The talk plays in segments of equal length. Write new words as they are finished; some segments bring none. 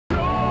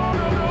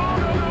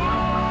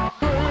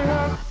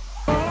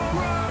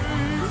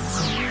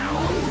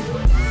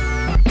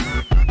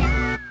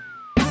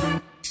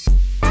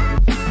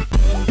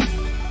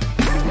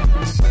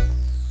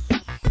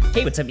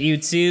Hey, what's up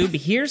YouTube?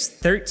 Here's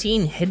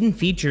 13 hidden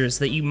features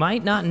that you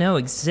might not know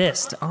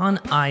exist on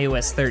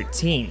iOS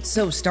 13.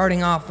 So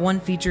starting off,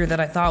 one feature that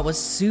I thought was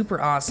super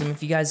awesome,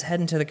 if you guys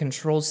head into the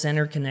Control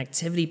Center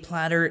connectivity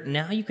platter,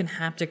 now you can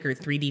haptic or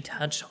 3D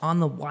touch on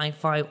the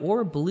Wi-Fi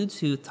or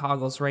Bluetooth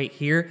toggles right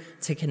here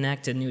to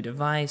connect a new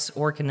device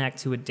or connect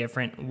to a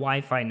different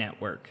Wi-Fi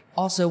network.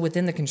 Also,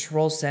 within the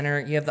Control Center,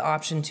 you have the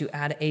option to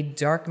add a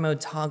dark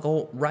mode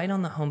toggle right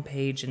on the home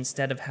page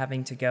instead of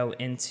having to go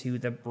into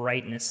the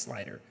brightness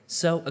slider.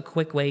 So, a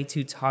quick way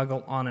to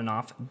toggle on and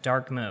off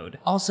dark mode.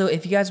 Also,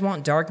 if you guys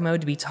want dark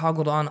mode to be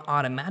toggled on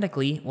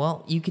automatically,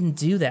 well, you can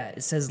do that.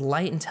 It says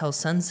light until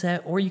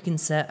sunset, or you can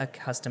set a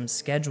custom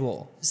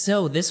schedule.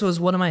 So, this was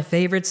one of my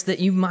favorites that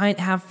you might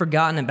have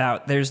forgotten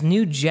about. There's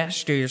new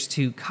gestures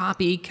to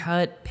copy,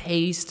 cut,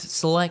 paste,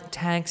 select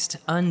text,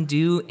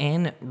 undo,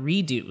 and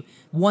redo.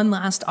 One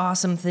last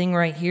awesome thing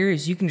right here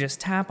is you can just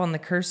tap on the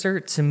cursor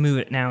to move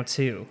it now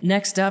too.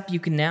 Next up, you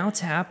can now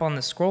tap on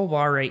the scroll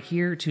bar right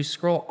here to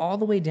scroll all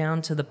the way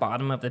down to the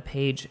bottom of the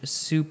page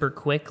super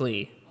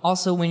quickly.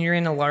 Also, when you're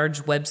in a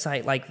large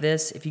website like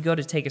this, if you go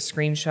to take a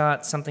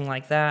screenshot, something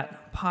like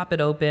that, pop it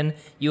open,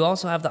 you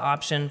also have the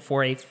option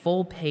for a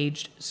full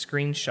paged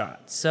screenshot.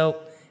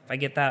 So, I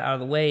get that out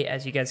of the way,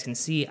 as you guys can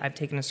see, I've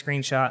taken a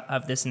screenshot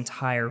of this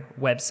entire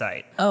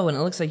website. Oh, and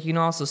it looks like you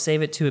can also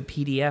save it to a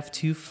PDF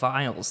to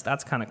files.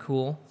 That's kind of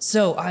cool.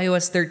 So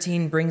iOS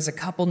 13 brings a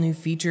couple new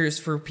features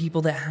for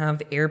people that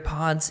have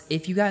AirPods.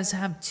 If you guys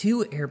have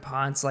two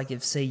AirPods, like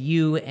if say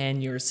you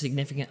and your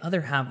significant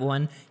other have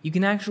one, you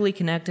can actually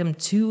connect them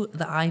to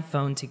the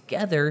iPhone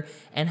together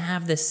and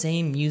have the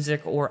same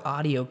music or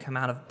audio come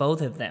out of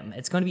both of them.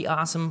 It's going to be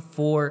awesome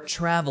for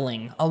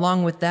traveling.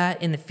 Along with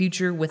that, in the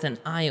future with an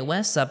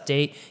iOS update,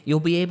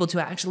 you'll be able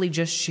to actually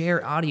just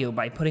share audio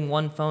by putting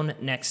one phone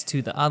next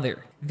to the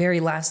other. Very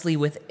lastly,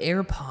 with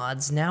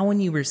AirPods, now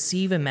when you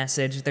receive a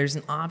message, there's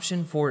an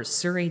option for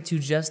Siri to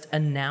just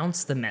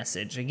announce the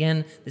message.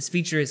 Again, this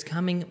feature is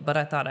coming, but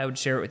I thought I would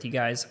share it with you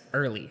guys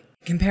early.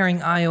 Comparing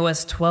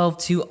iOS 12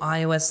 to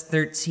iOS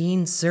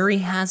 13, Siri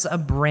has a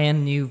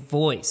brand new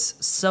voice,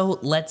 so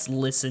let's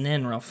listen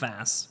in real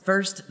fast.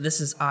 First, this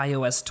is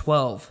iOS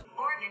 12.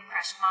 Oregon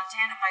crushed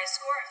Montana by a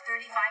score of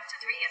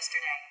 35-3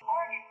 yesterday.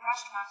 Oregon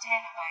crushed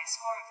Montana by a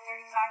score of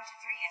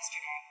 35-3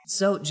 yesterday.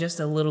 So just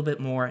a little bit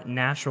more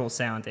natural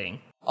sounding.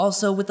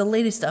 Also, with the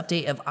latest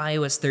update of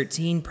iOS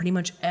 13, pretty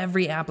much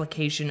every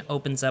application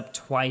opens up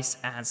twice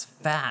as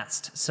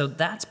fast, so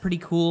that's pretty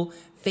cool.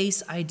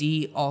 Face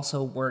ID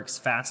also works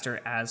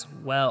faster as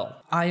well.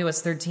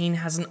 iOS 13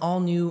 has an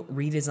all-new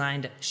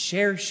redesigned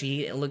share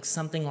sheet. It looks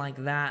something like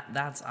that.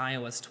 That's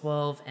iOS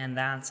 12 and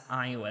that's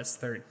iOS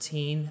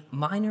 13.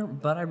 Minor,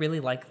 but I really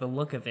like the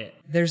look of it.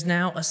 There's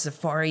now a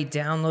Safari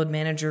download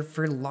manager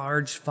for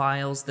large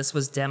files. This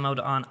was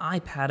demoed on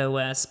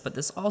iPadOS, but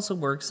this also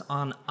works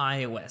on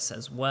iOS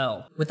as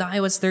well. With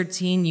iOS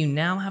 13, you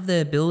now have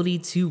the ability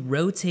to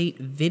rotate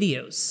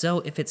videos. So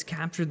if it's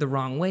captured the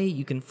wrong way,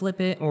 you can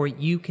flip it or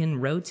you can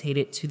rotate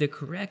it to the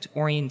correct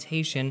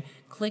orientation,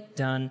 click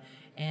done,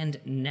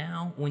 and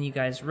now when you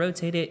guys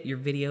rotate it, your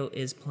video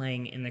is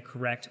playing in the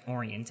correct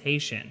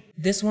orientation.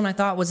 This one I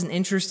thought was an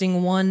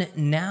interesting one.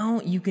 Now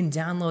you can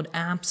download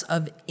apps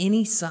of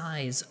any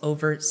size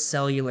over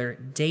cellular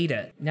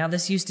data. Now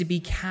this used to be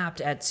capped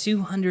at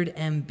 200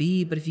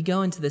 MB, but if you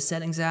go into the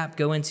settings app,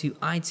 go into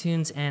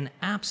iTunes and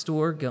App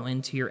Store, go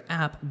into your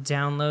app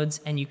downloads,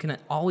 and you can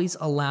always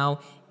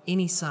allow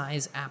any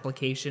size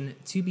application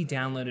to be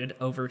downloaded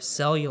over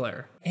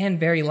cellular. And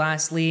very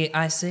lastly,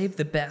 I saved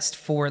the best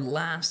for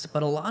last,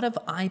 but a lot of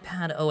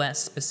iPadOS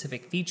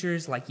specific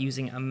features like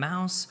using a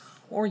mouse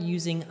or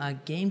using a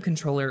game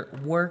controller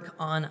work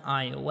on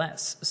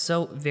iOS.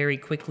 So very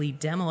quickly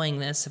demoing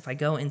this, if I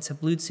go into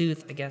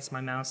Bluetooth, I guess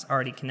my mouse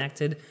already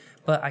connected,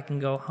 but I can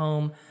go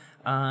home.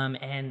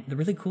 And the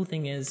really cool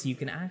thing is you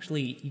can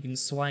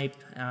swipe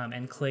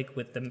and click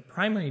with the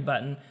primary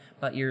button,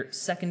 but your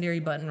secondary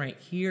button right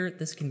here,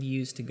 this can be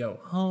used to go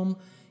home.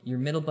 Your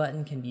middle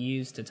button can be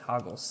used to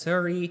toggle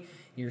Siri.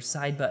 Your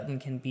side button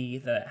can be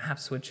the app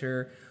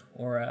switcher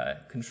or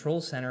a control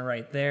center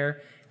right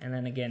there. And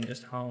then again,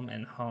 just home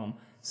and home.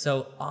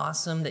 So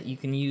awesome that you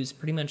can use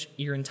pretty much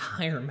your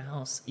entire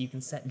mouse. You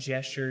can set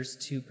gestures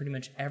to pretty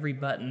much every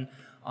button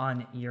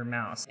on your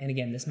mouse. And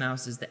again, this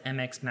mouse is the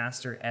MX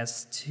Master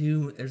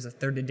S2. There's a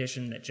 3rd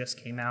edition that just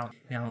came out.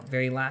 Now,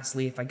 very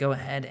lastly, if I go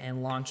ahead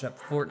and launch up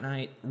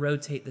Fortnite,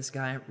 rotate this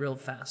guy real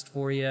fast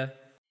for you.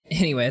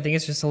 Anyway, I think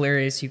it's just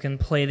hilarious. You can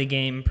play the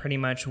game pretty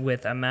much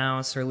with a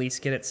mouse, or at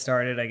least get it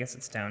started. I guess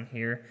it's down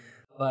here.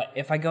 But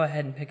if I go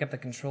ahead and pick up the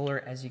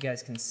controller, as you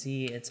guys can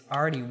see, it's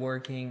already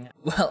working.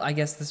 Well, I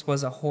guess this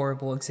was a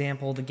horrible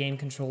example. The game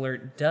controller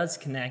does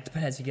connect,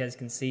 but as you guys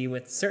can see,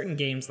 with certain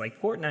games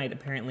like Fortnite,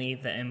 apparently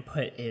the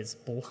input is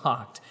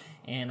blocked.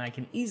 And I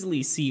can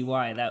easily see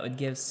why that would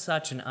give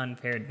such an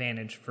unfair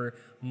advantage for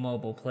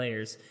mobile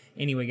players.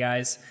 Anyway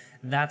guys,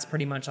 that's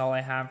pretty much all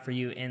I have for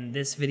you in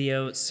this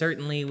video.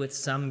 Certainly with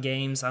some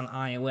games on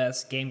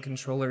iOS, game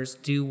controllers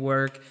do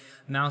work.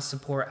 Mouse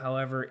support,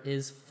 however,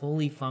 is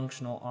fully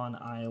functional on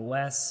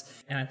iOS,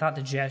 and I thought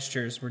the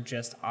gestures were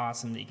just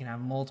awesome that you can have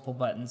multiple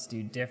buttons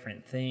do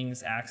different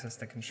things, access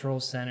the control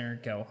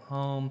center, go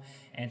home,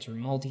 enter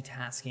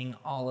multitasking,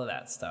 all of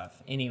that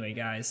stuff. Anyway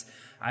guys,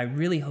 I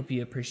really hope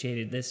you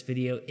appreciated this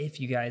video. If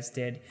you guys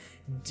did,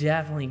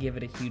 definitely give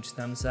it a huge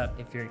thumbs up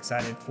if you're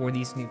excited for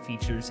these new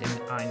features in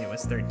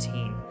iOS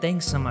 13.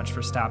 Thanks so much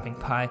for stopping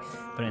by,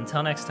 but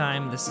until next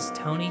time, this is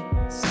Tony,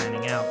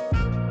 signing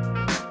out.